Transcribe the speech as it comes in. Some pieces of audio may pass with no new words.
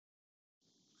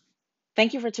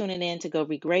Thank you for tuning in to Go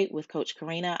Be Great with Coach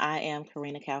Karina. I am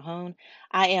Karina Calhoun.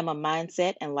 I am a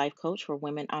mindset and life coach for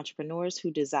women entrepreneurs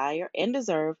who desire and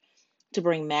deserve to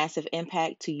bring massive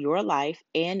impact to your life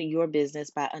and your business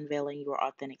by unveiling your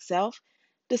authentic self,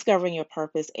 discovering your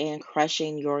purpose, and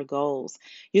crushing your goals.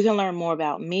 You can learn more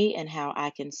about me and how I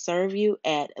can serve you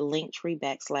at linktree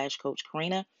Coach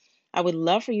Karina. I would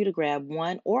love for you to grab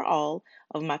one or all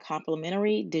of my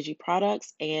complimentary Digi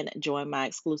products and join my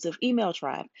exclusive email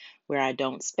tribe where I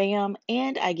don't spam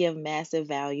and I give massive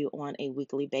value on a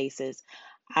weekly basis.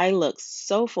 I look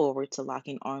so forward to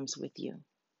locking arms with you.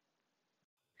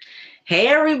 Hey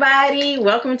everybody,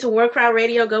 welcome to World Crowd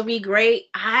Radio Go Be Great.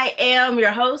 I am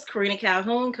your host, Karina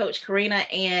Calhoun, Coach Karina,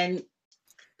 and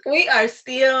we are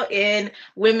still in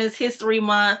Women's History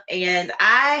Month, and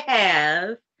I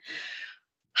have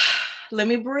let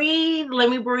me breathe.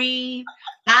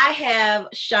 I have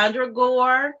Chandra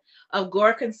Gore of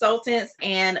Gore Consultants,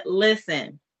 and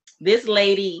listen, this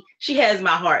lady, she has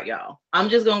my heart, y'all. I'm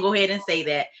just gonna go ahead and say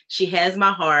that she has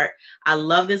my heart. I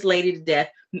love this lady to death,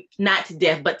 not to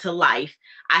death, but to life.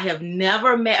 I have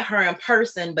never met her in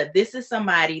person, but this is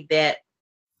somebody that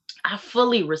I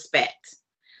fully respect.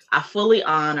 I fully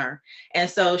honor. And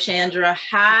so, Chandra,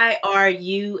 how are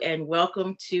you? And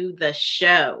welcome to the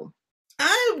show.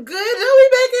 I'm good. Don't be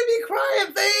making me cry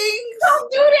and things.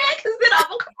 Don't do that, because then I'm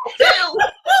gonna cry too.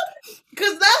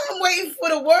 Because now I'm waiting for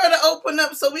the world to open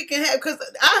up so we can have. Because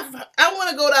I want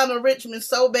to go down to Richmond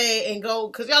so bad and go.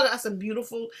 Because y'all got some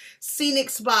beautiful scenic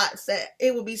spots that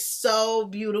it would be so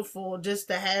beautiful just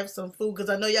to have some food. Because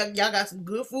I know y'all got some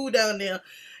good food down there,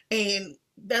 and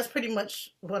that's pretty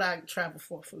much what I travel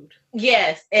for, food.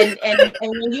 Yes, and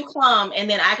when you come, and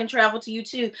then I can travel to you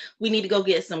too. We need to go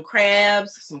get some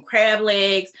crabs, some crab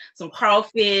legs, some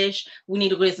crawfish. We need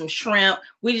to go get some shrimp.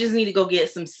 We just need to go get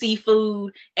some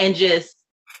seafood and just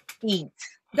eat.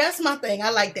 That's my thing. I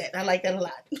like that. I like that a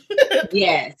lot.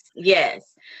 Yes.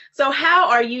 So how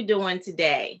are you doing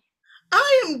today?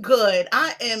 I am good.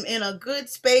 I am in a good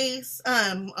space.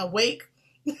 I'm awake.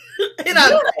 And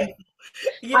I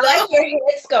like your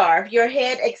headscarf, your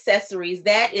head accessories.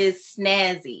 That is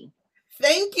snazzy.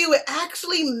 Thank you. It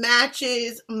actually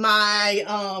matches my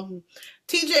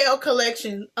TJL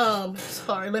collection.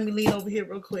 Sorry, let me lean over here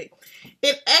real quick.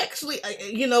 It actually,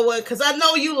 you know what? Because I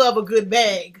know you love a good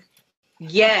bag.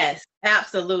 Yes,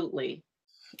 absolutely.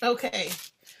 Okay,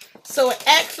 so it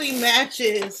actually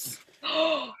matches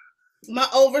my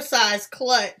oversized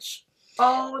clutch.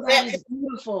 Oh, that is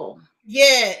beautiful.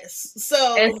 Yes.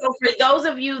 And so for those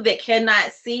of you that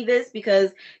cannot see this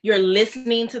because you're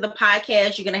listening to the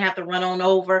podcast, you're going to have to run on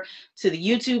over to the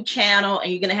YouTube channel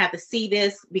and you're going to have to see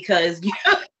this because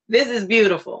this is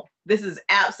beautiful. This is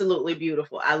absolutely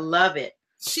beautiful. I love it.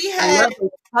 I love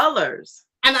the colors.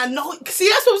 And I know, see,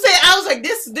 that's what I'm saying. I was like,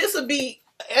 this would be,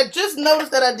 I just noticed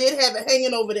that I did have it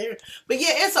hanging over there. But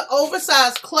yeah, it's an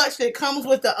oversized clutch that comes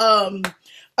with a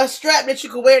strap that you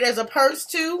can wear it as a purse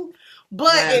too.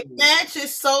 But it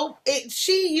matches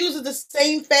she uses the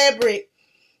same fabric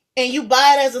and you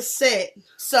buy it as a set.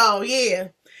 So yeah.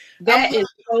 That is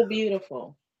so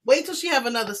beautiful. Wait till she have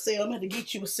another sale. I'm going to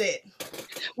get you a set.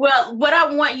 Well, what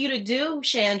I want you to do,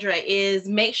 Chandra, is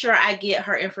make sure I get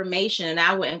her information and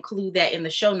I will include that in the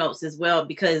show notes as well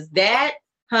because that,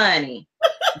 honey,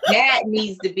 that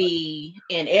needs to be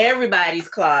in everybody's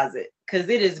closet because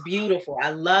it is beautiful.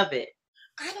 I love it.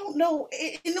 I don't know.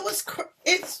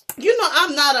 It's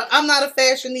I'm not a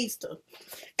fashionista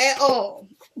at all.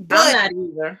 But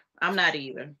I'm not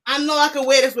either. I know I can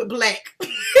wear this with black.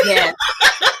 Yes.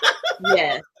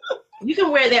 Yes. You can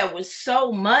wear that with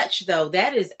so much though.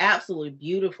 That is absolutely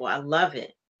beautiful. I love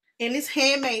it. And it's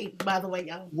handmade, by the way,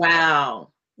 y'all.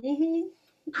 Wow. Mm-hmm.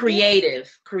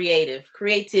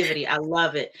 Creativity. I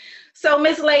love it. So,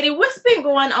 Miss Lady, what's been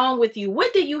going on with you?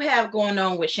 What do you have going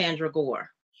on with Chandra Gore?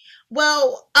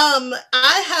 Well,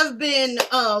 I have been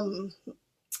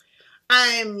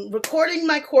I'm recording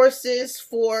my courses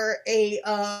for a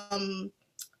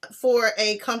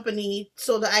company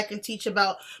so that I can teach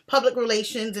about public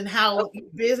relations and how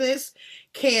business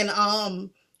can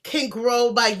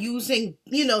grow by using,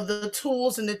 the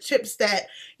tools and the tips that,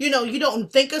 you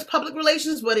don't think as public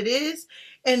relations, but it is.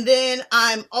 And then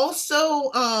I'm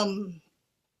also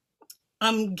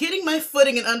I'm getting my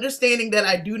footing and understanding that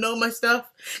I do know my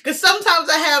stuff. Because sometimes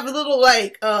I have little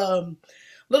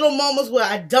little moments where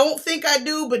I don't think I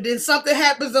do, but then something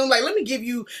happens. And I'm like, let me give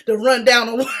you the rundown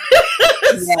on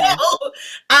So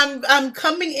I'm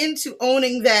coming into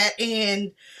owning that,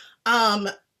 and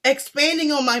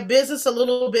expanding on my business a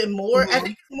little bit more. I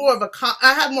think Mhm. it's more of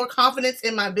I have more confidence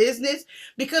in my business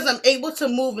because I'm able to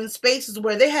move in spaces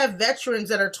where they have veterans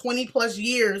that are 20 plus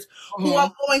years who I'm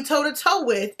Mhm. going toe to toe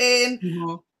with. And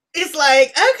Mhm. it's like,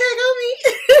 okay,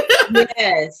 go me.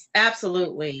 Yes,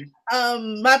 absolutely.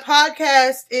 My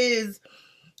podcast is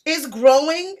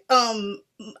growing.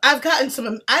 I've gotten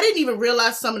some. I didn't even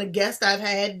realize some of the guests I've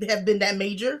had have been that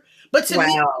major. But to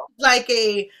me, Wow. like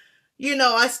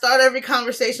I start every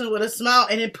conversation with a smile,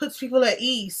 and it puts people at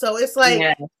ease. So it's like,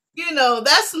 Yeah.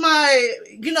 that's my,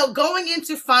 going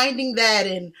into finding that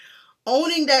and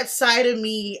owning that side of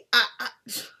me.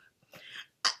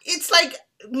 It's like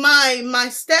my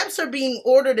steps are being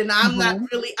ordered, and I'm not Mhm.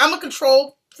 really. I'm a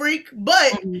control freak,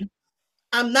 but Mhm.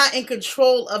 I'm not in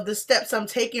control of the steps I'm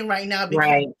taking right now because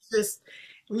Right. it's just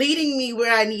leading me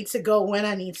where I need to go when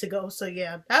I need to go. So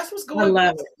yeah, that's what's I going on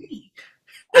love with it. me.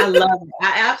 I love it.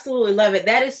 I absolutely love it.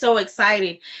 That is so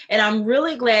exciting. And I'm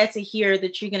really glad to hear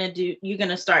that you're going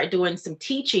to start doing some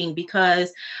teaching,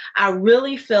 because I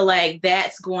really feel like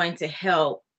that's going to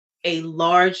help a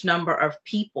large number of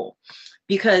people,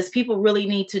 because people really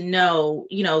need to know,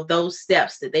 those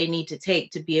steps that they need to take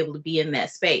to be able to be in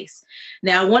that space.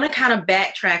 Now, I want to kind of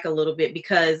backtrack a little bit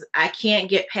because I can't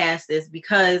get past this,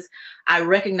 because I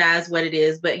recognize what it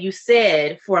is. But you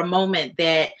said for a moment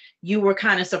that you were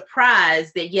kind of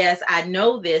surprised that, yes, I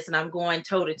know this and I'm going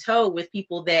toe to toe with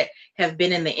people that have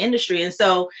been in the industry. And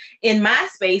so in my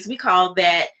space, we call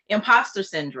that imposter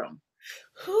syndrome.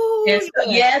 And Ooh, so,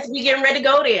 yeah. yes, we getting ready to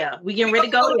go there. We getting We ready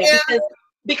to go gonna go there, there.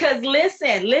 because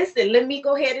listen, let me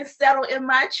go ahead and settle in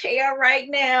my chair right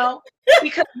now.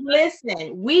 Because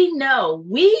listen, we know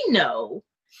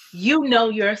you know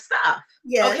your stuff.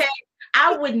 Yes. Okay.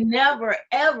 I would never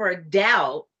ever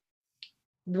doubt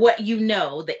what you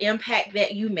know, the impact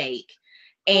that you make,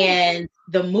 Ooh, and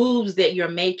the moves that you're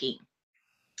making.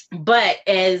 But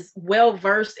as well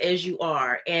versed as you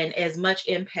are and as much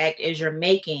impact as you're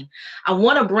making, I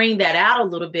want to bring that out a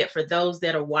little bit for those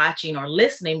that are watching or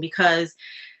listening, because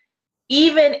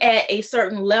even at a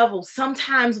certain level,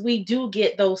 sometimes we do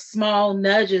get those small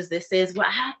nudges that says, well,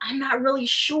 I'm not really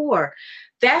sure.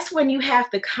 That's when you have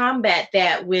to combat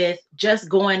that with just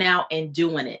going out and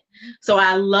doing it. So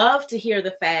I love to hear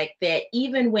the fact that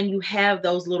even when you have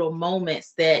those little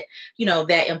moments that,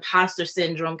 that imposter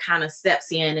syndrome kind of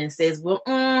steps in and says, well,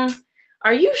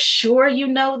 are you sure you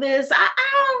know this? I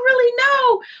don't really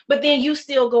know. But then you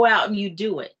still go out and you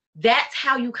do it. That's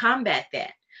how you combat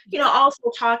that. yeah.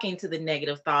 Also talking to the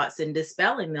negative thoughts and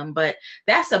dispelling them. But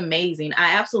that's amazing.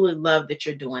 I absolutely love that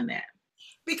you're doing that.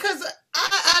 Because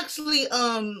I actually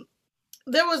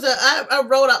there was I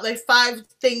wrote out like 5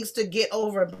 things to get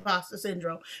over imposter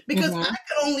syndrome because I Mm-hmm.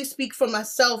 can only speak for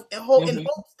myself in Mm-hmm.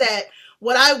 hopes that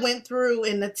what I went through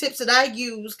and the tips that I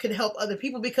use can help other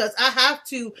people, because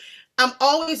I'm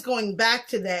always going back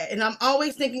to that, and I'm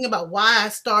always thinking about why I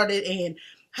started and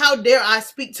how dare I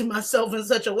speak to myself in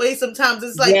such a way. Sometimes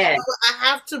it's like, Yes, what, I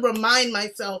have to remind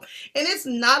myself, and it's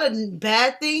not a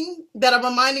bad thing that I'm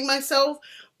reminding myself,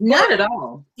 but not at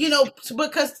all.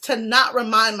 because to not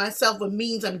remind myself it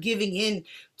means I'm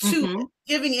Mm-hmm.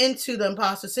 giving into the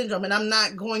imposter syndrome, and I'm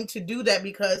not going to do that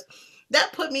because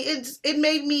that put me it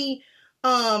made me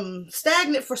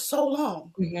stagnant for so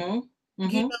long. Mm-hmm.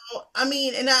 Mm-hmm. I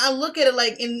mean, and I look at it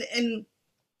like in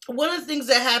one of the things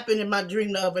that happened in my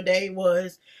dream the other day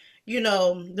was,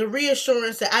 the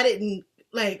reassurance that I didn't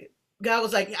like. God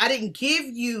was like, I didn't give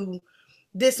you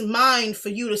this mind for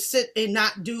you to sit and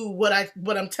not do what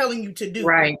I'm telling you to do.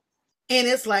 Right. And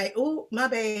it's like, oh, my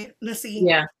bad. Let's see.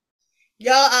 Yeah.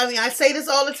 Y'all, I mean, I say this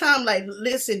all the time. Like,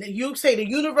 listen, you say the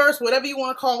universe, whatever you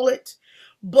want to call it,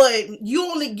 but you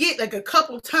only get like a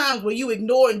couple times where you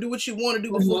ignore and do what you want to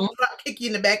do before Mm-hmm. you try to kick you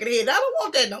in the back of the head. I don't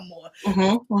want that no more.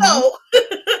 Mm-hmm. Mm-hmm. So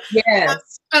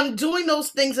Yes. I'm doing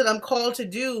those things that I'm called to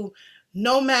do,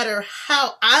 no matter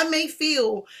how I may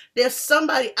feel. There's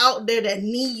somebody out there that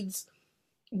needs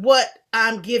what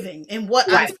I'm giving and what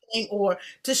I'm Right. saying, or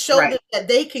to show Right. them that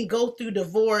they can go through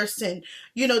divorce and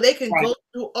they can Right. go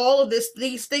through all of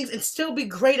these things and still be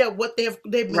great at what they've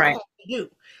been Right. called to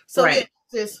do. So yeah, Right.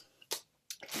 this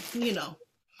you know.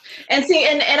 And see,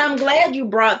 and I'm glad you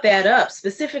brought that up,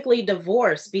 specifically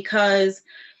divorce, because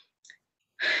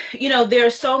there are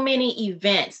so many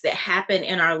events that happen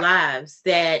in our lives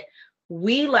that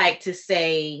we like to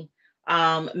say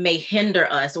may hinder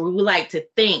us, or we like to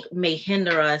think may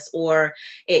hinder us, or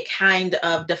it kind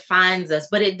of defines us,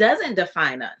 but it doesn't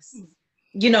define us.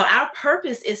 Our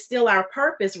purpose is still our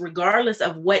purpose, regardless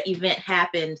of what event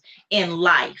happened in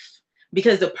life,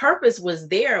 because the purpose was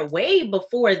there way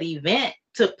before the event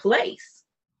took place.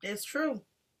 It's true.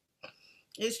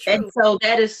 It's And true. so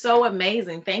that is so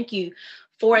amazing. Thank you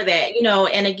for that.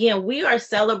 And again, we are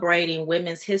celebrating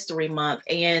Women's History Month,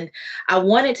 and I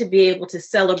wanted to be able to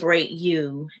celebrate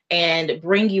you and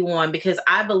bring you on because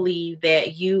I believe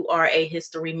that you are a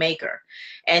history maker.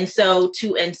 And so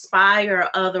to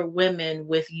inspire other women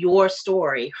with your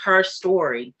story, her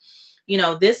story,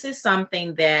 this is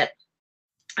something that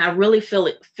I really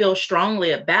feel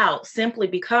strongly about, simply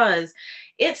because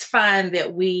it's fine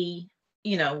that we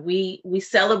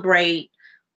celebrate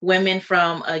women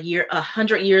from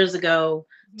 100 years ago,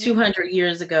 Mhm. 200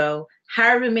 years ago,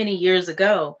 however many years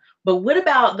ago. But what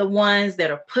about the ones that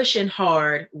are pushing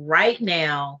hard right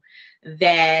now,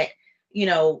 that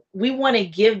we want to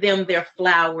give them their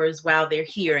flowers while they're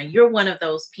here, and you're one of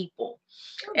those people.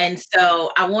 And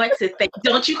so I want to thank,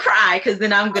 don't you cry, because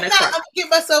then I'm I'm gonna not. cry. I'm gonna get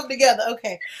myself together.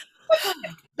 Okay.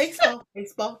 Baseball,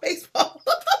 baseball, baseball.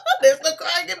 There's no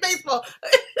crying in baseball.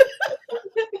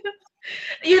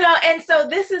 And so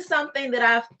this is something that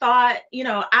I've thought,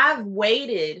 I've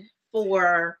waited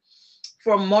for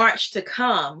March to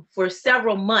come for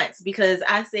several months, because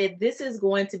I said this is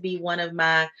going to be one of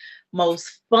my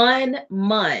most fun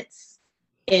months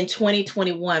in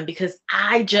 2021, because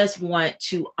I just want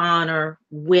to honor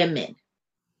women.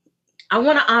 I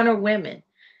want to honor women.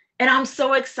 And I'm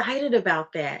so excited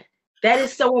about that. That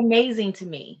is so amazing to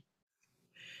me.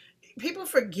 People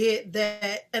forget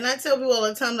that, and I tell people all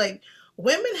the time, like,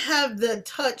 women have the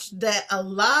touch that a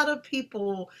lot of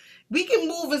people, we can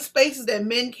move in spaces that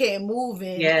men can't move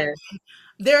in. Yes.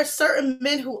 There are certain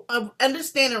men who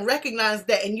understand and recognize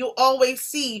that, and you'll always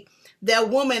see that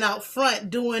woman out front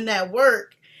doing that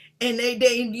work, and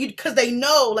because they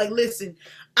know, like, listen,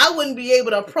 I wouldn't be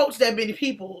able to approach that many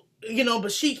people,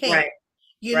 but she can. Right.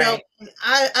 You know,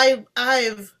 Right.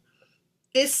 I've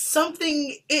it's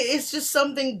something. It's just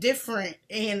something different,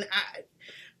 and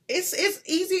it's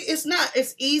easy.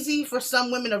 It's easy for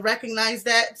some women to recognize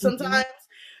that Mhm. sometimes,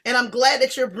 and I'm glad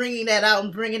that you're bringing that out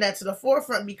and bringing that to the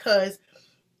forefront, because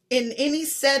in any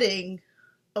setting,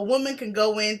 a woman can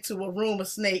go into a room of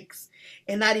snakes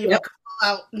and Yep.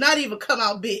 not even come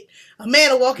out bit. A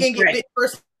man will walk in That's and get right. bit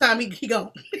first time he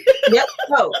gone. Yep.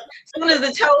 Toe. As soon as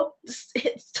the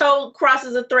toe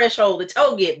crosses a threshold, the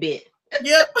toe get bit.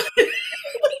 Yep.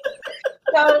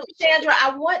 So, Chandra,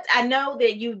 I know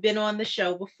that you've been on the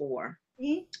show before,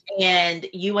 Mhm. and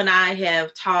you and I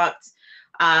have talked.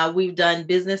 We've done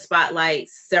business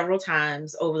spotlights several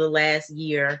times over the last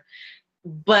year,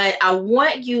 but I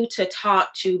want you to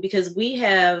talk to, because we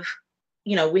have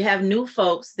new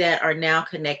folks that are now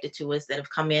connected to us, that have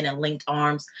come in and linked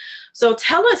arms. So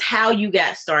tell us how you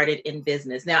got started in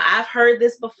business. Now, I've heard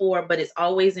this before, but it's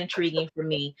always intriguing for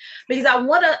me, because I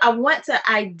want to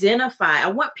identify, I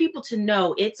want people to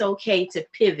know it's okay to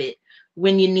pivot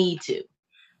when you need to,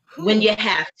 when Whew. you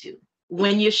have to,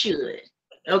 when you should.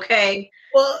 Okay?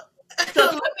 Well, So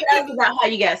let me tell give us you about how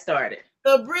you got started.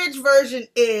 the bridge version.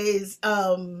 Is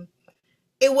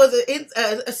it was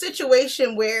a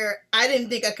situation where I didn't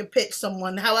think I could pitch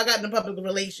someone. How I got into public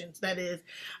relations, that is,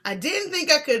 I didn't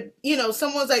think I could.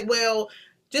 Someone's like, well,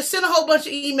 just send a whole bunch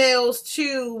of emails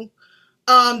to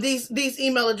these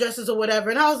email addresses or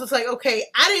whatever, and I was just like, okay,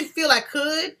 I didn't feel I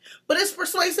could, but it's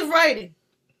persuasive writing.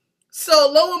 So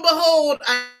lo and behold,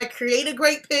 I created a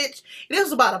great pitch. It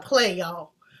was about a play,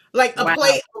 y'all. Like a Wow.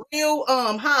 play, a real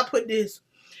how I put this.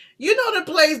 You know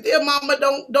the plays, dear mama,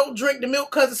 don't drink the milk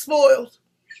because it spoils.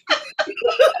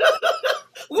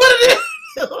 What it is?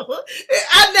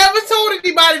 I never told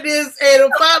anybody this, and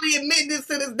I'm finally admitting this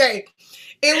to this day.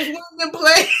 It was one of them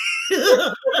plays.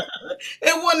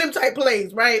 It one of them type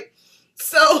plays, right?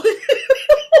 So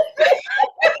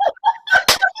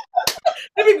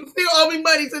them people still owe me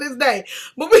money to this day.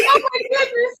 But Oh my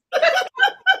goodness.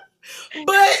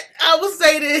 but I will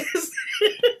say this.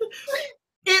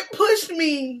 It pushed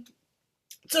me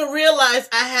to realize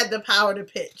I had the power to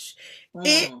pitch.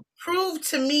 It Mm, proved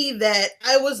to me that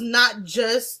I was not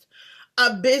just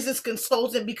a business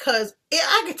consultant, because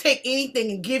I could take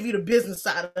anything and give you the business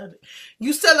side of it.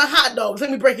 You selling hot dogs, let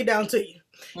me break it down to you.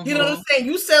 You know what I'm mhm. saying?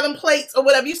 You selling plates or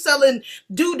whatever, you selling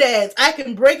doodads. I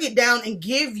can break it down and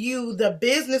give you the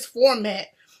business format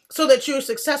so that you're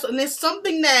successful. And it's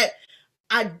something that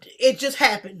it just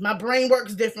happened. My brain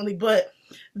works differently, but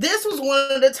this was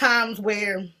one of the times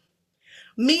where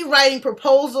me writing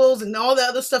proposals and all the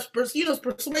other stuff,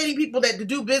 persuading people that to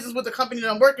do business with the company that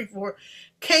I'm working for,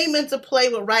 came into play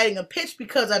with writing a pitch,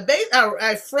 because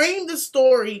I framed the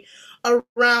story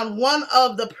around one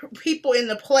of the people in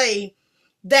the play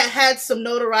that had some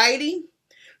notoriety.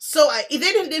 So they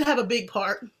didn't have a big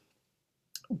part,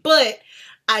 but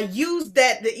I used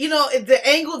that, the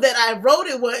angle that I wrote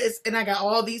it was, and I got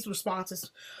all these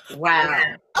responses. Wow.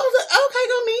 I was like, okay,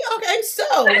 go me. Okay,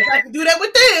 so if I can do that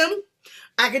with them,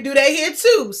 I can do that here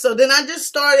too. So then I just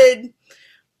started,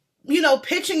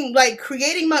 pitching, like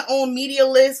creating my own media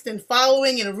list and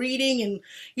following and reading and,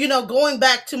 going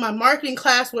back to my marketing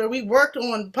class where we worked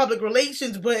on public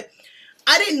relations, but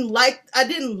I didn't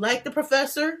like the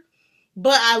professor,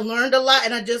 but I learned a lot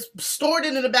and I just stored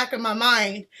it in the back of my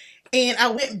mind. And I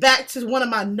went back to one of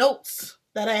my notes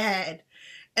that I had.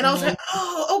 And I was Mhm. like,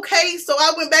 oh, okay. So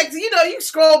I went back to, you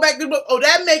scroll back to the book. Oh,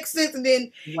 that makes sense. And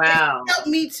then it Wow. helped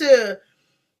me to,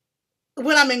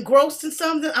 when I'm engrossed in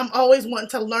something, I'm always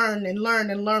wanting to learn and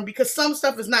learn and learn because some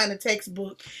stuff is not in the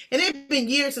textbook. And it's been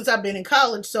years since I've been in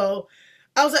college. So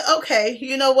I was like, okay,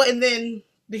 you know what? And then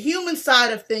the human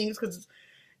side of things, because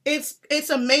it's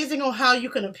amazing on how you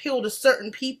can appeal to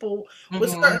certain people with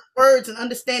certain Mhm. words and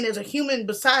understand there's a human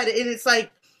beside it. And it's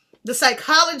like the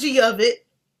psychology of it,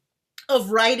 of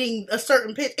writing a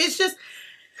certain pitch. It's just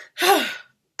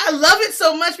I love it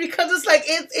so much because it's like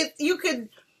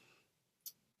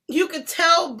you could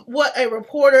tell what a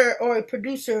reporter or a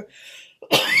producer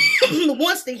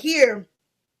wants to hear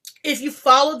if you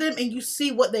follow them and you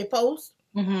see what they post,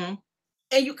 Mhm.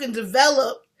 and you can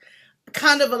develop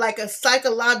kind of like a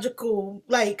psychological,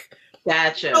 like,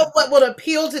 Gotcha. what would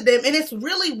appeal to them. And it's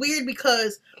really weird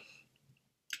because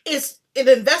it's an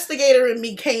investigator in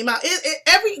me came out.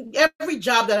 Every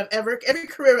job that every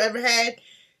career I've ever had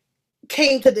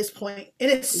came to this point,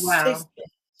 and it's Wow.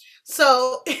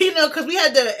 so because we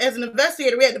had to, as an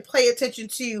investigator, we had to pay attention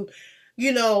to,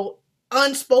 you know,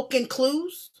 unspoken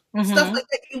clues, stuff Mhm. like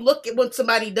that. You look at what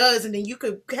somebody does, and then you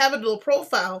could have a little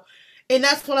profile. And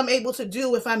that's what I'm able to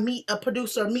do if I meet a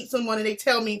producer or meet someone and they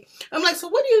tell me, I'm like, so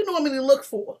what do you normally look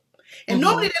for? And Mhm.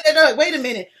 normally they're like, wait a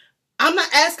minute. I'm not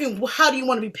asking, how do you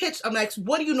want to be pitched? I'm like,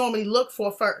 what do you normally look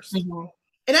for first? Mhm.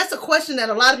 And that's a question that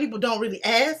a lot of people don't really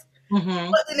ask.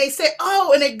 Mhm. But then they say,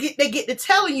 oh, and they get to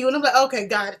telling you, and I'm like, okay,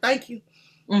 got it, thank you,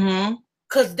 Mhm.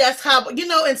 because that's how,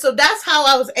 and so that's how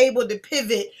I was able to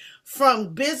pivot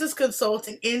from business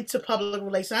consulting into public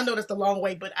relations. I know that's the long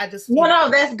way, but I just, No, no,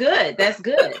 that's good. That's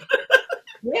good.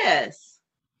 Yes.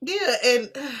 yeah,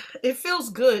 and it feels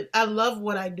good. I love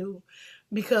what I do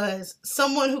because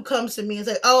someone who comes to me and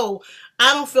say, oh,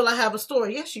 I don't feel I have a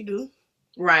story. Yes, you do.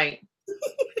 Right.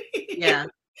 Yeah.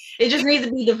 It just needs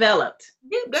to be developed.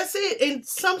 Yeah, that's it. And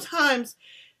sometimes,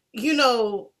 you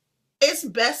know, it's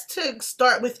best to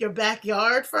start with your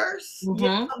backyard first, your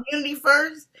Mhm. community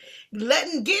first,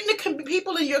 getting the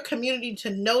people in your community to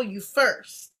know you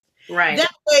first. Right.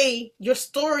 That way, your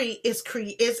story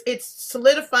it's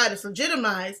solidified, it's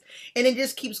legitimized, and it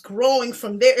just keeps growing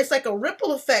from there. It's like a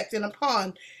ripple effect in a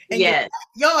pond, and your Yes.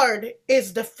 backyard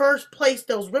is the first place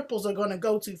those ripples are going to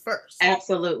go to first,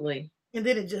 Absolutely. and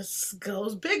then it just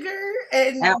goes bigger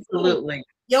and boom. Absolutely.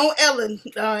 Yo, Ellen,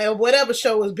 or whatever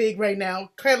show is big right now,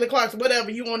 Kelly Clarkson,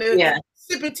 whatever, you want to Yeah.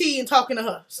 sipping tea and talking to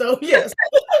her. So yes.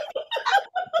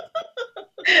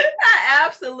 I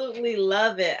absolutely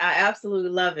love it. I absolutely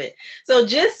love it. So,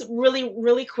 just really,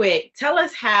 really quick, tell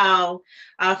us how,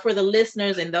 for the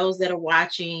listeners and those that are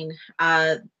watching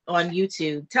on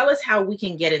YouTube, tell us how we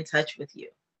can get in touch with you.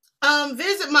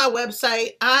 Visit my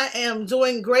website. I am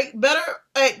doing better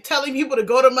at telling people to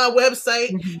go to my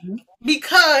website Mhm.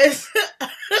 because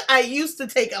I used to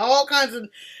take all kinds of.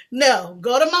 No,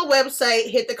 go to my website,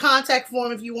 hit the contact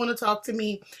form if you want to talk to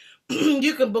me.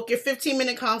 You can book your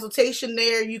 15-minute consultation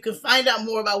there. You can find out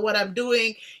more about what I'm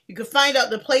doing. You can find out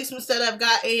the placements that I've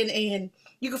gotten, and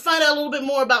you can find out a little bit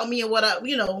more about me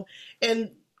and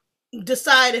and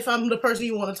decide if I'm the person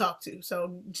you want to talk to.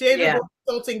 So, Yeah.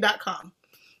 JadenBrookConsulting.com.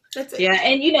 That's it. Yeah.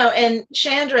 And, and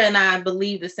Chandra and I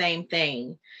believe the same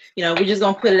thing. We're just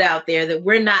going to put it out there that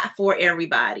we're not for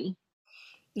everybody,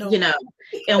 you No. know,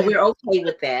 and we're okay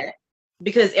with that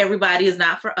because everybody is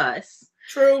not for us.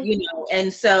 True.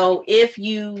 And so if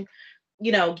you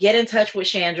get in touch with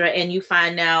Chandra and you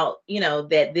find out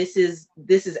that this is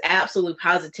absolutely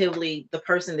positively the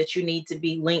person that you need to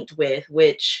be linked with,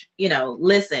 which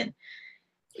listen,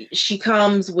 she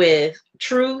comes with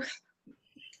truth,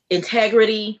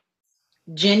 integrity,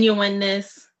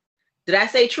 genuineness. Did I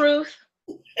say truth?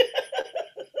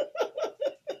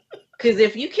 Because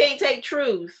if you can't take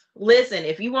truth, listen,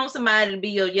 if you want somebody to be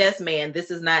your yes man,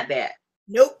 this is not that.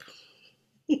 Nope.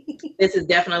 This is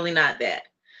definitely not that.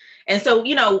 And so,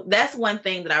 that's one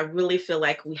thing that I really feel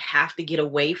like we have to get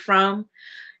away from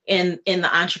in the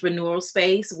entrepreneurial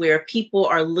space, where people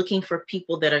are looking for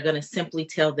people that are going to simply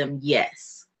tell them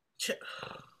yes.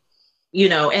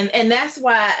 And that's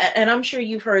why, and I'm sure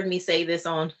you've heard me say this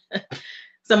on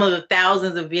some of the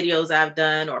thousands of videos I've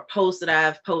done or posts that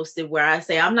I've posted where I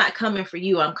say, I'm not coming for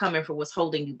you, I'm coming for what's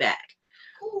holding you back.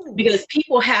 Ooh. Because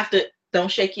people have to,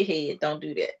 don't shake your head, don't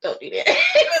do that, don't do that.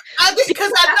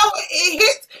 Because I know it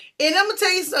hits, and I'm gonna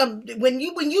tell you something. When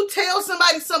you tell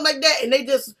somebody something like that, and they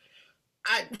just,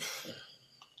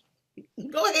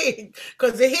 go ahead,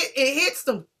 because it hits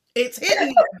them. It's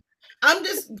hitting them. I'm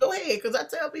just, go ahead, because I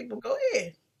tell people, go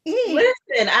ahead.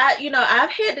 Listen, I've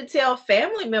had to tell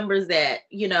family members that,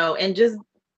 and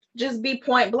just be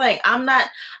point blank. I'm not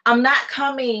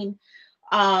coming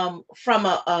from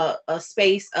a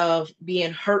space of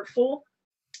being hurtful.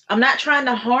 I'm not trying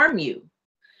to harm you,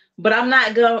 but I'm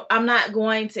not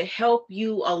going to help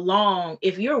you along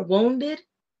if you're wounded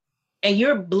and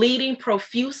you're bleeding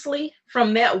profusely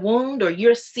from that wound, or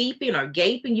you're seeping or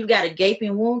gaping, you got a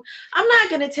gaping wound. I'm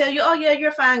not going to tell you, oh yeah,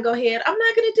 you're fine, go ahead. I'm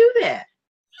not going to do that.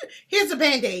 Here's a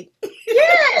Band-Aid.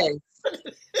 Yes. And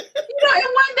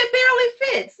one that barely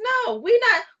fits. No, we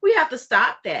have to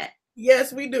stop that.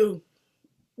 Yes, we do.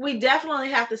 We definitely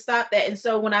have to stop that. And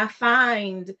so when I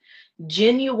find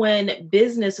genuine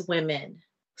business women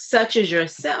such as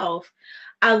yourself,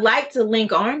 I like to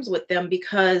link arms with them,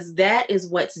 because that is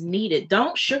what's needed.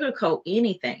 Don't sugarcoat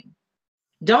anything.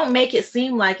 Don't make it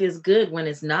seem like it's good when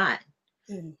it's not.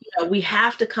 We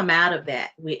have to come out of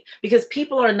that. Because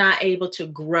people are not able to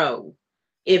grow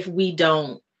if we're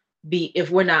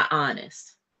not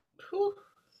honest. Whew.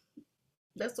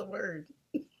 That's a word.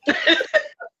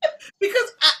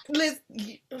 Because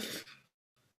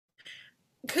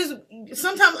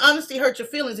sometimes honesty hurts your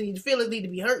feelings, and your feelings need to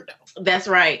be hurt, though. That's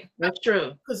right. That's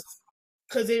true. Because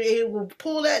it will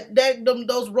pull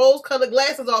those rose-colored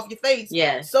glasses off your face.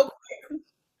 Yes. So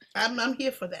I'm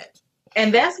here for that.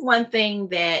 And that's one thing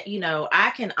that,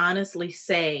 I can honestly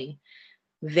say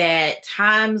that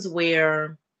times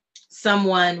where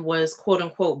someone was quote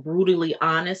unquote brutally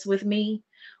honest with me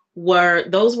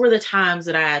those were the times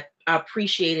that I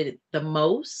appreciated the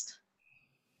most,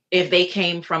 if they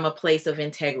came from a place of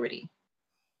integrity,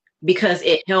 because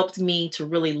it helped me to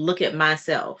really look at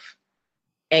myself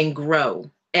and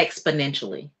grow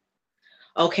exponentially.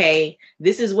 Okay,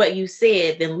 this is what you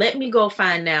said, then let me go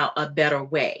find out a better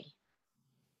way.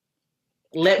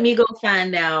 Let me go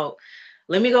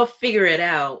figure it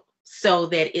out so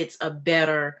that it's a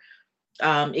better,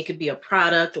 it could be a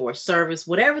product or a service,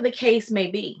 whatever the case may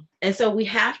be. And so we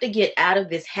have to get out of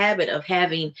this habit of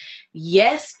having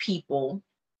yes people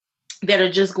that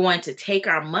are just going to take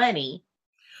our money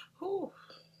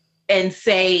and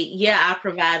say, yeah, I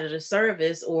provided a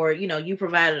service, or, you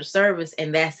provided a service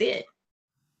and that's it.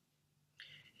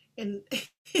 And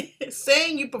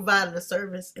saying you provided a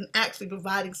service and actually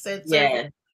providing said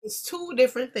service is two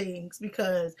different things,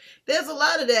 because there's a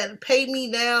lot of that, pay me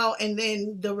now and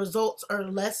then the results are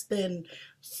less than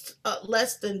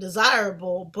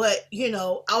desirable, but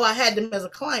I had them as a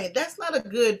client. That's not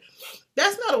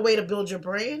a way to build your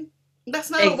brand.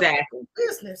 That's not exactly a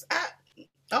business.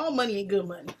 All money ain't good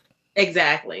money.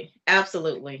 Exactly.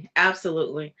 Absolutely.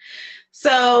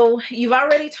 So you've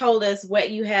already told us what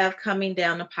you have coming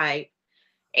down the pipe,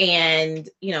 and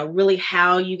really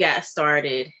how you got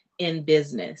started in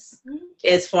business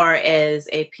as far as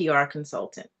a PR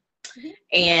consultant.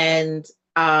 And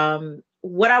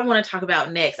what I want to talk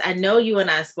about next, I know you and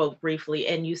I spoke briefly,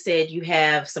 and you said you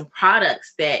have some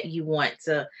products that you want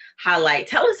to highlight.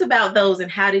 Tell us about those, and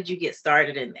how did you get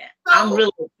started in that? I'm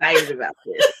really excited about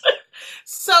this.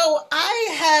 So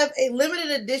I have a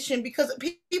limited edition, because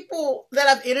people that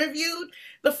I've interviewed,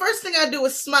 the first thing I do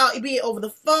is smile, be it over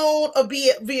the phone or be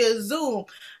it via Zoom.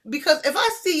 Because if I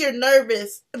see you're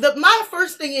nervous, my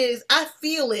first thing is I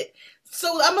feel it.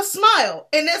 So I'm a smile,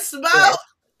 and that smile,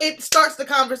 it starts the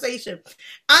conversation.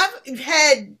 I've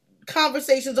had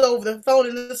conversations over the phone,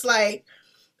 and it's like,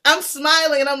 I'm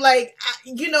smiling and I'm like,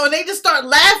 and they just start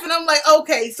laughing. I'm like,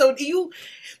 okay, so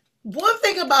one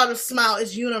thing about a smile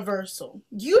is universal.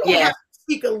 You don't have to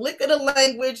speak a lick of the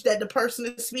language that the person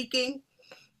is speaking,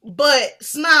 but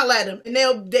smile at them, and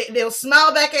they'll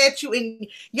smile back at you, and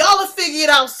y'all will figure it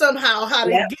out somehow how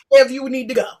to get wherever you need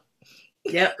to go.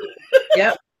 Yep.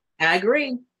 I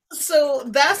agree. So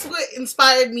that's what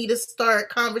inspired me to start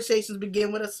Conversations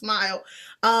Begin with a Smile.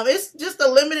 It's just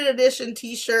a limited edition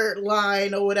t-shirt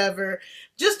line or whatever,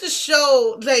 just to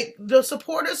show like the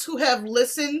supporters who have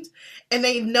listened, and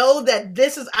they know that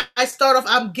I start off,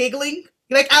 I'm giggling.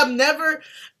 Like, I'm never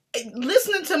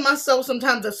listening to myself.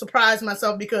 Sometimes I surprise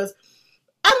myself, because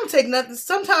I don't take nothing.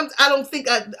 Sometimes I don't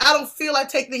feel I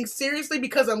take things seriously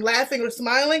because I'm laughing or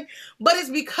smiling, but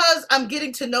it's because I'm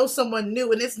getting to know someone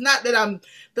new. And it's not that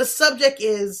the subject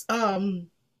is funny.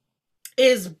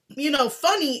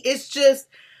 It's just,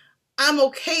 I'm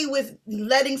okay with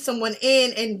letting someone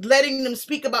in and letting them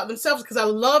speak about themselves, because I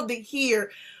love to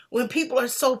hear when people are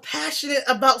so passionate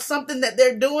about something that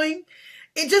they're doing.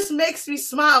 It just makes me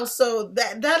smile. So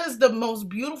that is the most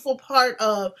beautiful part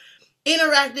of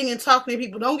interacting and talking to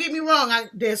people. Don't get me wrong.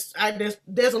 There's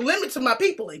a limit to my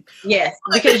peopling. Yes,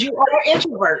 because you are an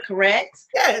introvert, correct?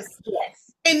 Yes.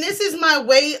 Yes. And this is my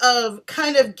way of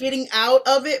kind of getting out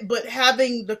of it, but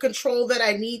having the control that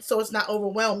I need so it's not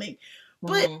overwhelming.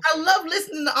 But Mm-hmm. I love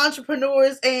listening to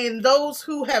entrepreneurs and those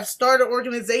who have started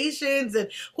organizations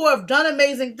and who have done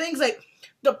amazing things. Like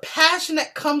the passion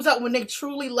that comes out when they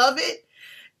truly love it,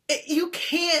 you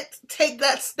can't take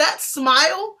that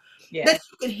smile Yeah. that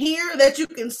you can hear, that you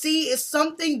can see, is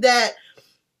something that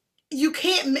you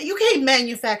can't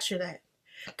manufacture that.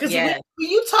 Because Yes. when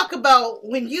you talk about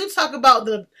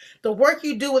the work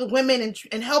you do with women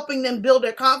and helping them build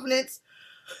their confidence,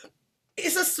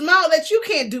 it's a smile that you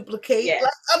can't duplicate. Yes.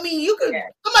 Like, I mean,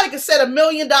 Yes. somebody could set $1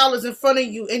 million in front of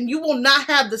you and you will not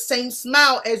have the same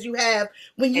smile as you have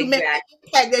when you make Exactly. the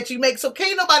impact that you make. So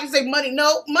can't nobody say money.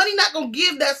 No, money not gonna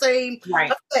give that same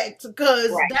Right. effect,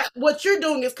 because Right. that what you're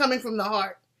doing is coming from the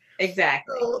heart.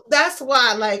 Exactly. So that's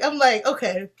why, like, I'm like,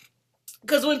 okay.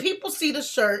 Because when people see the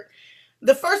shirt,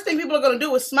 the first thing people are going to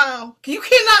do is smile. You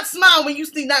cannot smile when you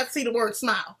not see the word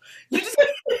smile. You just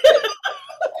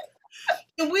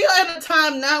and we are in a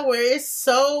time now where it's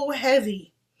so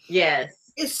heavy. Yes.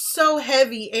 It's so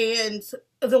heavy, and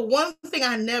the one thing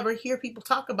I never hear people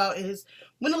talk about is,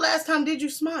 when the last time did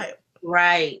you smile?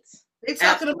 Right. They're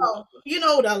talking Absolutely.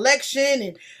 about, the election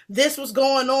and this was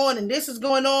going on and this is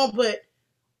going on, but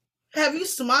have you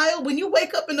smiled when you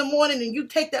wake up in the morning and you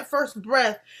take that first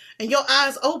breath and your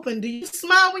eyes open? Do you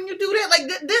smile when you do that? Like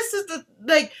this is the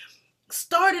like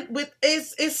started with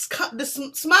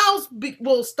the smiles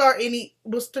will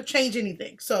change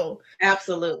anything. So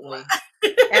Absolutely.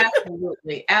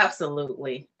 Absolutely.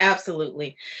 Absolutely.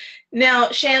 Absolutely. Now,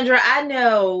 Chandra, I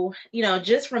know,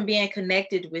 just from being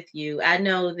connected with you, I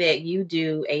know that you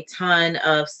do a ton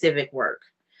of civic work.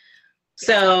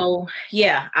 So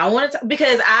yeah, I want to,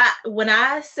 because when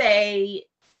I say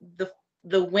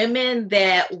the women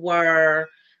that are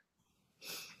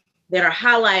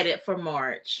highlighted for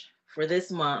March for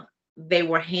this month, they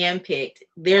were handpicked.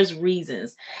 There's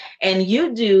reasons, and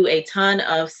you do a ton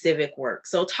of civic work.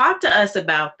 So talk to us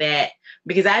about that,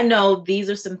 because I know these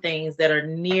are some things that are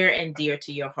near and dear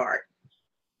to your heart,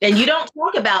 and you don't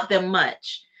talk about them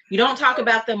much. You don't talk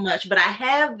about them much, but I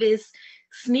have this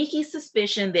sneaky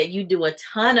suspicion that you do a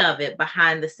ton of it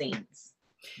behind the scenes.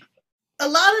 A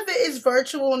lot of it is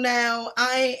virtual now.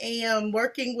 I am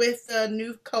working with a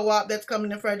new co-op that's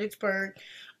coming to Fredericksburg.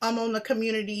 I'm on the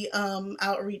community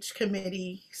outreach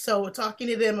committee, so talking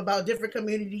to them about different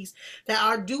communities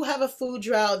that do have a food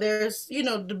drought. There's,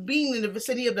 being in the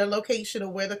vicinity of their location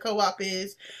of where the co-op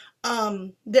is.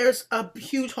 There's a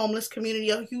huge homeless community,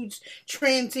 a huge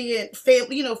transient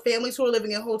family, families who are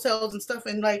living in hotels and stuff.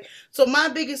 And like, so my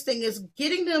biggest thing is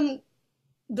getting them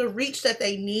the reach that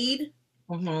they need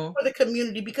for the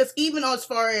community, because even as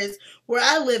far as where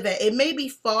I live at, it may be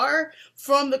far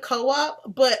from the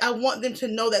co-op, but I want them to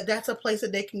know that that's a place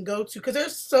that they can go to, because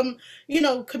there's some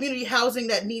community housing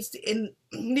that needs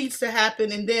to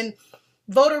happen. And then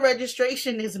voter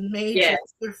registration is major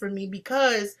for me,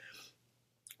 because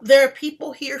there are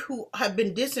people here who have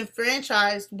been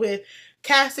disenfranchised with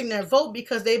casting their vote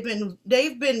because they've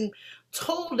been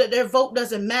told that their vote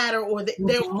doesn't matter, or that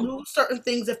they'll lose certain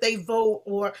things if they vote,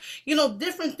 or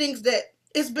different things that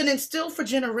it's been instilled for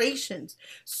generations.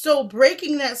 So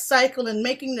breaking that cycle and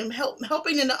making them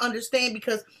helping them to understand,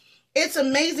 because it's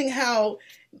amazing how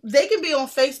they can be on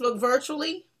Facebook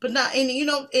virtually, but not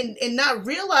and not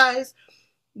realize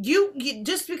you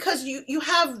just because you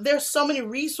have, there's so many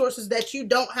resources that you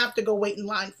don't have to go wait in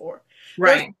line for.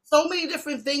 Right. There's so many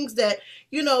different things that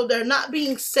they're not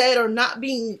being said or not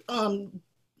being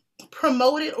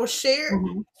promoted or shared,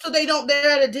 so they're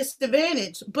at a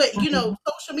disadvantage. But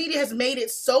social media has made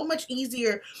it so much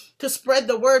easier to spread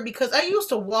the word, because I used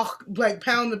to walk, like,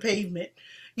 pound the pavement,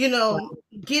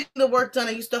 getting the work done.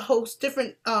 I used to host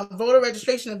different voter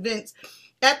registration events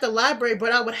at the library,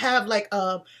 but I would have like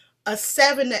a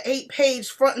 7 to 8 page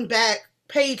front and back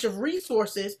page of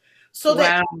resources, so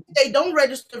that they don't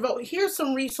register to vote, here's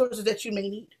some resources that you may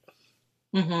need.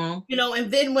 And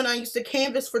then when I used to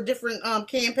canvas for different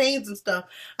campaigns and stuff,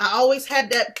 I always had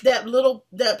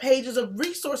that pages of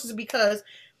resources, because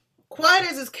quiet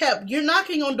as it's kept, you're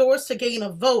knocking on doors to gain a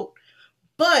vote,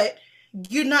 but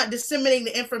you're not disseminating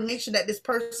the information that this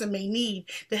person may need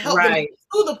to help them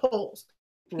through the polls.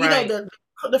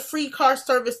 The free car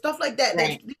service, stuff like that.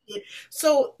 That's needed.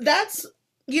 So that's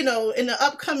in the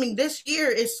upcoming this year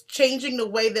is changing the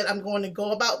way that I'm going to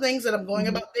go about things, that I'm going Mhm.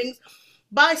 about things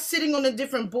by sitting on the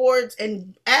different boards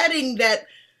and adding that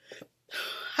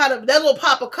that little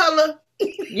pop of color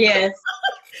Yes.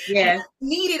 Yes.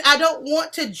 needed. I don't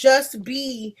want to just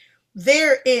be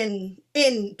there in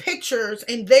pictures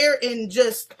and there in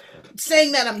just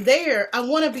saying that I'm there. I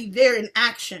want to be there in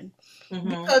action. Hmm.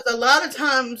 Because a lot of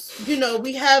times,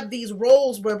 we have these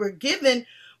roles where we're given,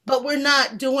 but we're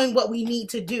not doing what we need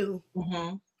to do.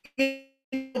 Hmm.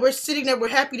 We're sitting there, we're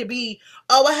happy to be,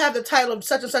 oh, I have the title of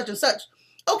such and such and such.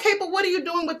 Okay, but what are you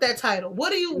doing with that title?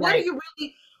 Right.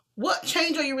 What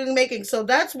change are you really making? So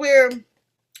that's where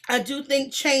I do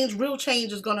think real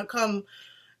change is gonna come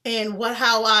in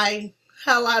how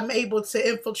I'm able to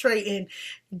infiltrate and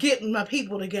get my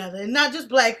people together. And not just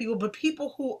black people, but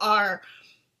people who are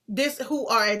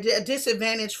at a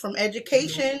disadvantage, from Mhm.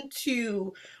 education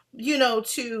to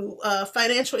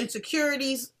financial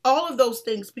insecurities, all of those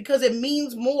things, because it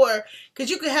means more, because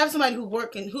you could have somebody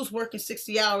who's working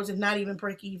 60 hours and not even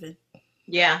break even.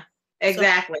 Yeah, So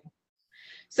exactly.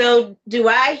 So do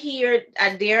I hear,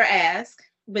 I dare ask,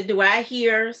 but do I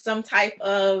hear some type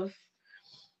of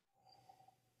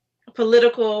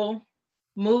political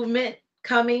movement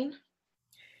coming?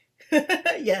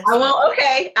 I yes, won't,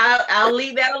 okay, I'll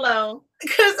leave that alone.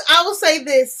 because I will say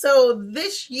this. So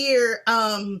this year,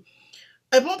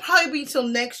 it won't probably be till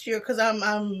next year, because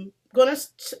I'm gonna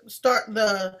start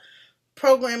the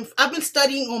program. I've been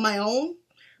studying on my own,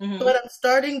 Hmm. but I'm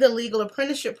starting the legal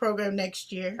apprenticeship program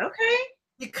next year, Okay.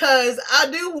 because I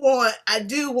do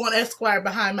want Esquire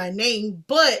behind my name,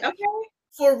 but Okay.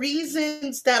 for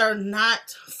reasons that are not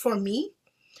for me,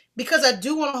 because I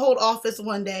do want to hold office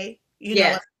one day.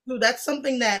 Yes. That's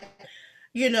something that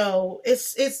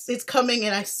it's coming,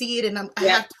 and I see it, and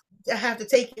Yep. I have to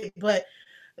take it. But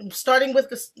starting with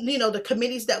the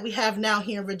committees that we have now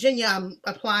here in Virginia, I'm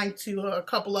applying to a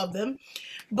couple of them.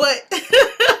 But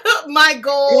my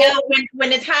goal, Well, when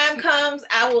the time comes,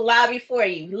 I will lobby for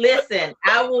you. Listen,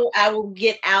 I will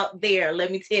get out there.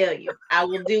 Let me tell you, I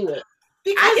will do it. I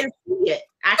because can see it.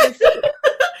 I can see it.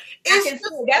 I it's can see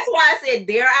just, it. That's why I said,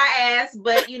 dare I ask?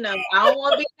 But I don't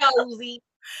want to be nosy.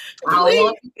 I don't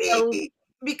want please, to be nosy.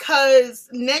 because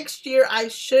next year I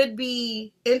should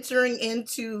be entering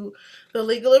into the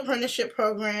legal apprenticeship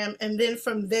program, and then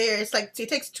from there it's like it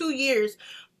takes 2 years.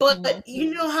 But Mhm.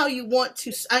 you know how I want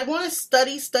to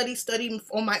study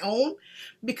on my own,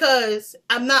 because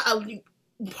I'm not a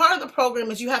part of the program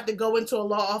is you have to go into a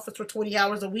law office for 20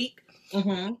 hours a week.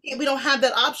 Mhm. We don't have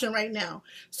that option right now.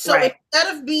 So Right.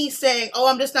 instead of me saying, oh,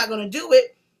 I'm just not going to do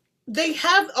it, they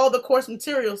have all the course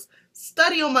materials.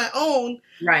 Study on my own.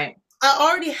 Right. I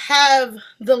already have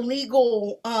the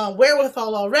legal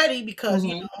wherewithal already, because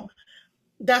Mhm.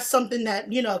 that's something that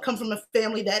come from a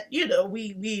family that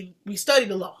we study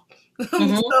the law.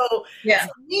 Mhm. So Yeah.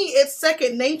 for me, it's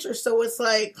second nature. So it's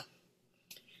like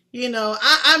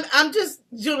I'm just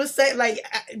gonna say, like,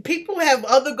 people have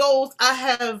other goals. I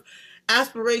have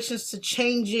aspirations to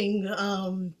changing.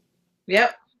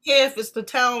 Yep. Care if it's the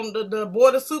town, the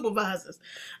board of supervisors.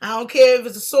 I don't care if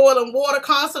it's the soil and water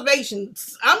conservation.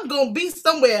 I'm gonna be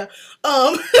somewhere,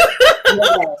 um,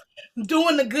 Yeah.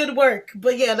 doing the good work.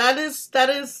 But yeah, that is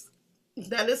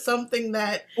something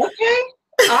that. Okay.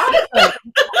 Awesome.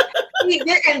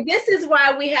 And this is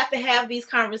why we have to have these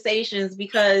conversations,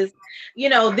 because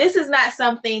this is not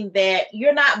something that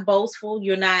you're not boastful,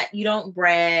 you don't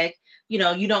brag, you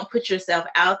don't put yourself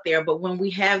out there. But when we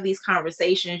have these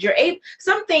conversations,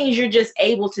 some things you're just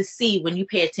able to see when you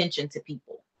pay attention to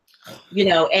people.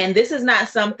 And this is not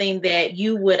something that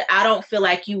I don't feel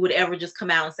like you would ever just come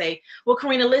out and say, well,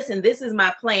 Karina, listen, this is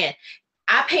my plan.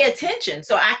 I pay attention.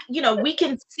 So we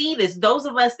can see this. Those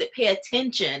of us that pay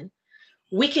attention,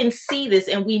 we can see this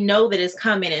and we know that it's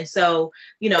coming. And so,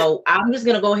 I'm just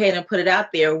going to go ahead and put it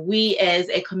out there. We as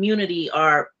a community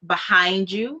are behind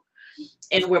you,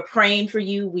 and we're praying for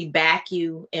you. We back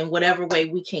you in whatever way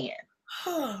we can.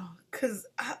 Because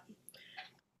I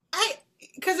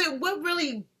because it what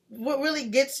really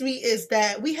gets me is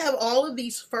that we have all of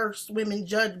these first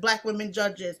black women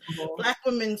judges, Mhm. black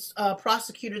women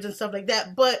prosecutors and stuff like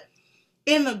that, but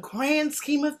in the grand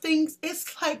scheme of things, it's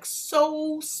like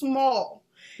so small.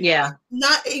 Yeah.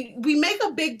 Not We make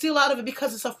a big deal out of it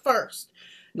because it's a first.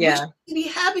 We Yeah. should be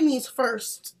having these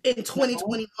firsts in Mhm.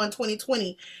 2021,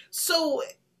 2020. So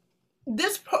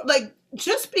like,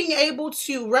 just being able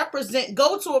to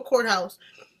go to a courthouse,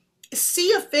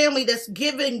 see a family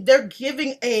they're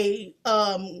giving a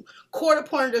court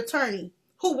appointed attorney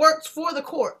who works for the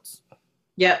courts.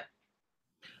 Yep.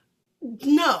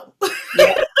 No.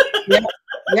 Yep. Yep.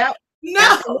 Yep. No.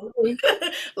 Absolutely.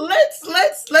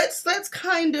 Let's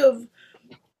kind of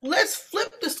let's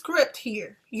flip the script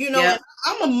here. And Yep.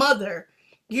 I'm a mother,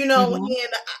 Hmm.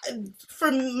 and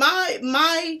for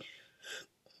my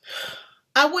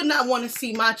I would not want to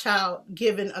see my child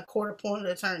given a court appointed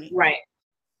attorney, Right.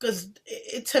 because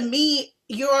to me,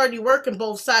 you're already working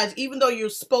both sides. Even though you're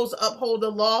supposed to uphold the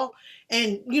law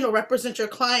and represent your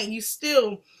client, you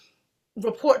still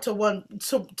report to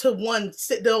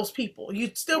those people.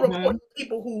 You still report Hmm. to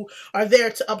people who are there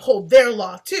to uphold their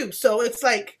law too. So it's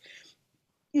like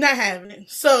not having it.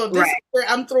 So this is Right. where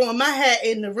I'm throwing my hat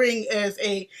in the ring as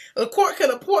a court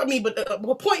can appoint me, but they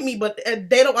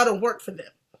don't. I don't work for them.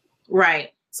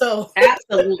 Right. So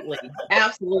Absolutely.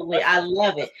 Absolutely. I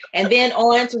love it. And then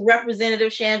on to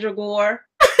Representative Chandra Gore.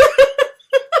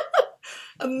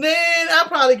 man, I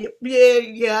probably get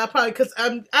I probably because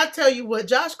I tell you what,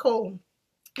 Josh Cole,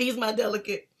 he's my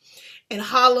delegate, and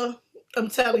Holla, I'm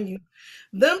telling you,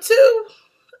 them two,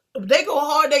 they go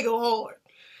hard. They go hard.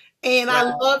 And I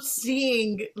Right. love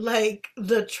seeing like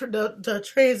the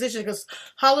transition, because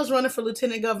Holla's running for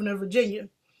lieutenant governor of Virginia,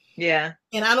 Yeah.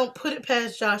 and I don't put it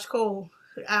past Josh Cole.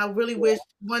 I really Yeah. wish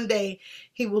one day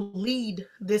he will lead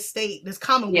this state, this Yeah.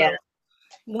 commonwealth,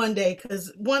 one day.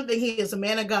 Because one thing, he is a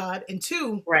man of God, and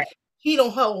two, Right. he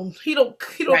don't hold, he don't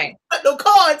Right. cut no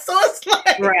cards. So it's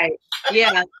like, Right.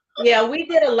 Yeah. Yeah. We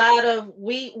did a lot of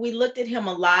we looked at him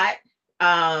a lot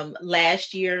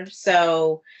last year.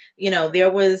 So,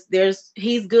 there's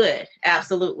he's good.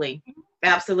 Absolutely.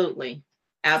 Absolutely.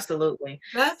 Absolutely.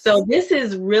 that's So this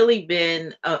has really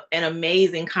been an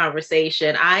amazing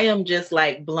conversation. I am just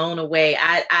like blown away.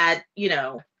 I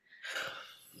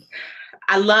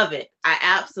love it. I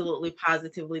absolutely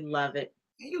positively love it.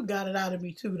 you got it out of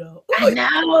me too, though. I Ooh,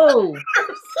 know.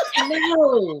 I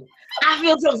know. I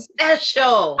feel so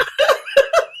special.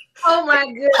 Oh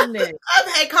my goodness. I've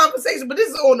had conversations, but this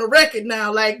is on the record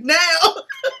now. Like now, I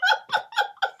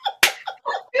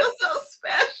feel so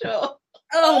special.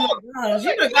 oh my gosh,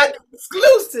 you done got the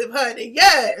exclusive, honey.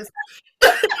 Yes,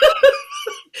 I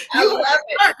you love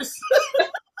are first.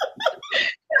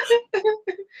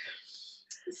 it.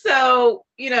 So,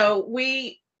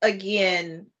 we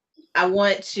again, I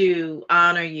want to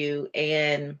honor you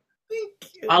and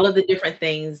Thank you. all of the different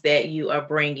things that you are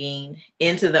bringing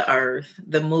into the earth,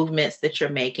 the movements that you're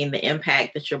making, the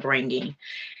impact that you're bringing,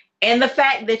 and the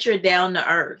fact that you're down to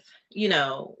earth.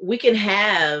 We can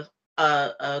have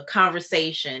a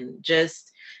conversation just,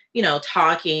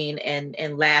 talking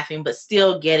and laughing, but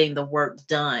still getting the work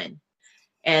done.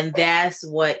 And that's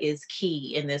what is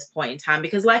key in this point in time.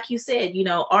 Because, like you said,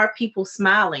 are people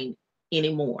smiling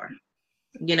anymore?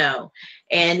 you know,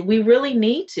 and we really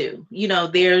need to.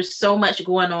 There's so much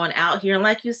going on out here. And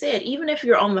like you said, even if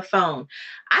you're on the phone,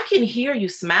 I can hear you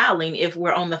smiling if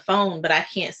we're on the phone, but I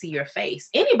can't see your face.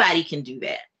 Anybody can do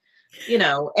that.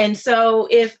 And so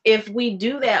if we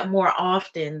do that more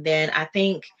often, then I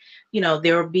think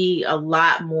there will be a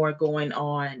lot more going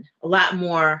on, a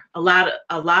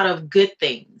lot of good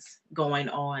things going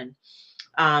on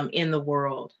in the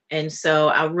world. And so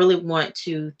I really want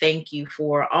to thank you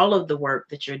for all of the work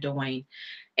that you're doing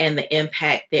and the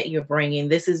impact that you're bringing.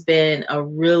 This has been a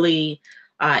really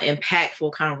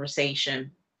impactful conversation.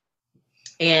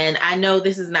 And I know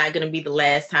this is not going to be the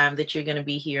last time that you're going to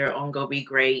be here on Go Be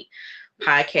Great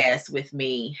podcast with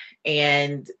me.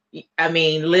 And I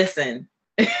mean, listen,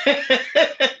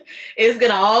 it's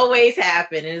going to always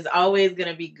happen. It's always going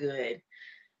to be good.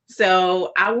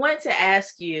 So I want to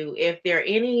ask you if there are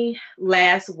any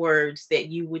last words that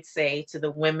you would say to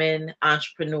the women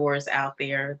entrepreneurs out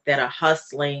there that are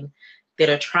hustling, that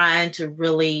are trying to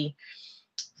really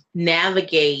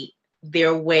navigate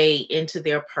their way into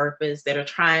their purpose, that are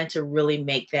trying to really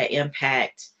make that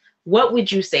impact. What would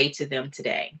you say to them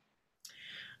today?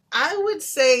 I would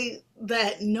say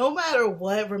that no matter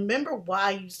what, remember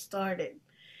why you started.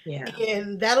 Yeah.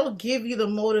 And that'll give you the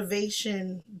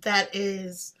motivation that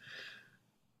you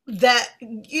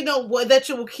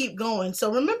will keep going.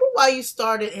 So remember why you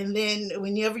started, and then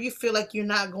whenever you feel like you're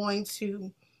not going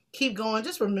to keep going,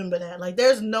 just remember that. Like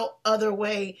there's no other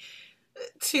way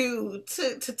to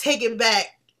take it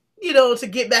back, to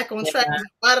get back on track. Yeah.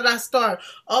 Why did I start?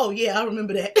 Oh yeah, I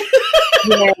remember that.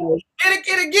 Yeah.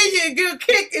 It'll give you a good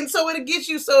kick, and so it'll get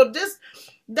you. So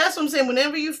that's what I'm saying.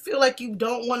 Whenever you feel like you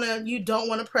don't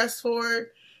wanna press forward,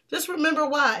 just remember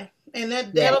why, and Yeah.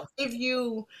 that'll give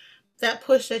you that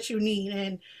push that you need.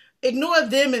 And ignore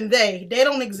them and they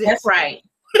don't That's exist. right.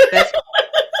 That's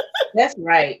that's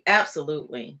right.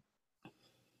 Absolutely.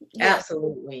 Yeah.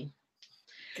 Absolutely.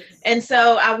 And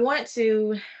so I want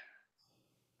to I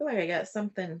feel like I got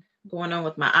something going on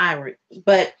with my eye.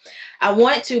 But I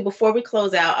want to, before we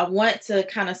close out, I want to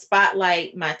kind of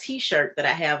spotlight my t-shirt that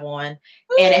I have on,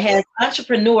 and it has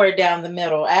entrepreneur down the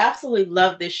middle. I absolutely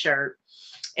love this shirt,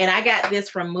 and I got this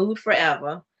from Mood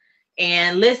Forever.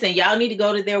 And listen, y'all need to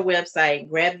go to their website,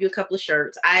 grab you a couple of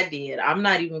shirts. I did. I'm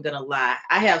not even gonna lie.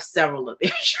 I have several of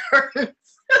their shirts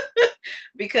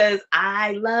because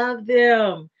I love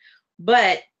them.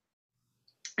 But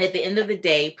at the end of the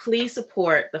day, please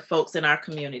support the folks in our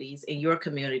communities, in your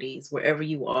communities, wherever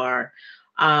you are,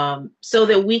 so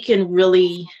that we can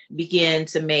really begin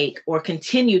to make or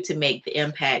continue to make the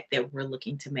impact that we're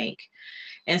looking to make.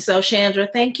 And so, Chandra,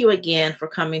 thank you again for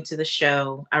coming to the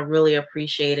show. I really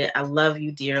appreciate it. I love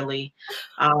you dearly.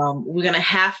 We're going to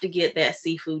have to get that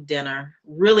seafood dinner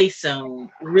really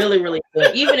soon, really, really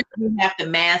soon. Even if we have to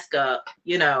mask up,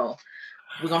 we're going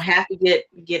to have to get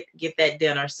that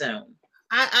dinner soon.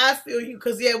 I feel you,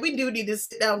 because we do need to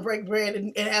sit down, break bread,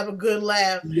 and have a good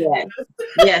laugh. Yes.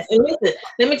 Yes. And listen,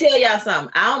 let me tell y'all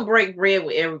something. I don't break bread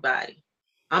with everybody.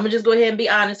 I'm gonna just go ahead and be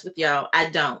honest with y'all. I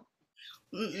don't.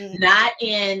 Not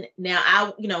in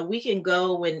now. We can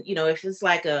go and if it's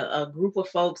like a group of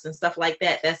folks and stuff like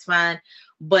that, that's fine.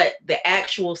 But the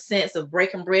actual sense of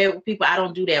breaking bread with people, I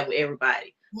don't do that with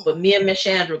everybody. But me and Miss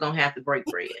Chandra are gonna have to break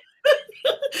bread.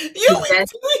 You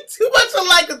too much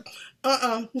alike.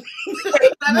 I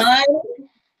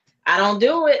don't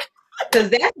do it,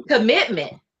 because that's a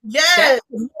commitment. Yes.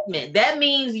 Commitment. That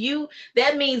means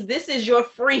this is your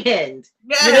friend.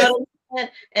 Yes. You know what I'm saying?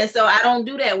 And so I don't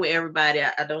do that with everybody.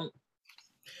 I don't.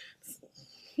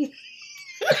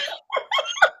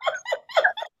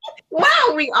 Why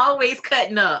are we always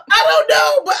cutting up? I don't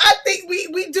know, but I think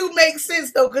we do make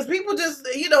sense though, because people just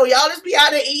y'all just be out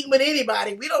there eating with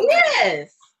anybody. We don't.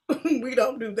 Yes. We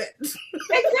don't do that.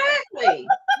 Exactly.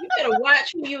 You better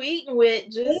watch who you eating with.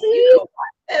 Just watch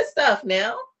that stuff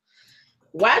now.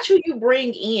 Watch who you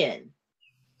bring in.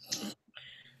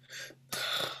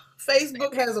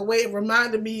 Facebook has a way of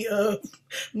reminding me of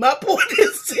my poor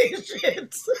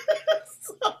decisions.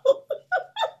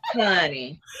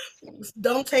 Honey,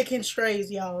 don't take in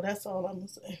strays, y'all. That's all I'm gonna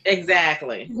say.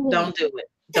 Exactly. Don't do it.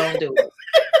 Don't do it.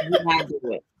 Do not do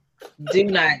it. Do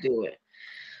not do it.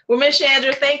 Well, Miss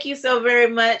Chandra, thank you so very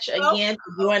much again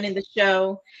for joining the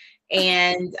show.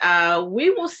 And we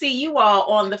will see you all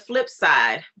on the flip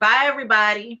side. Bye,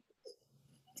 everybody.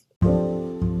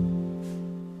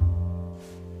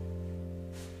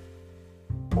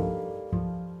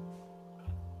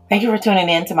 Thank you for tuning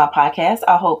in to my podcast.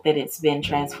 I hope that it's been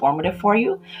transformative for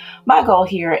you. My goal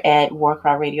here at War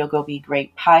Cry Radio Go Be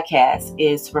Great podcast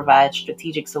is to provide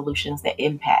strategic solutions that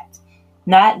impact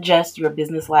not just your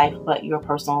business life, but your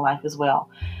personal life as well.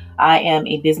 I am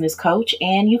a business coach,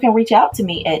 and you can reach out to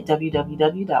me at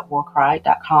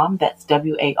www.warcry.com. That's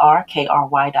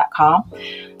WARKRY.com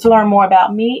to learn more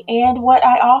about me and what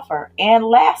I offer. And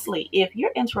lastly, if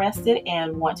you're interested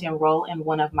and want to enroll in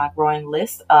one of my growing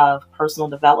list of personal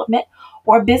development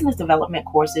or business development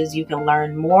courses, you can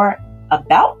learn more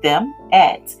about them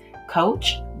at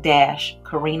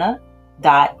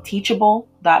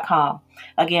coach-karina.teachable.com.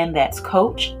 Again, that's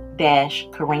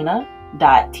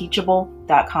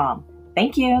coach-karina.teachable.com.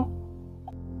 Thank you.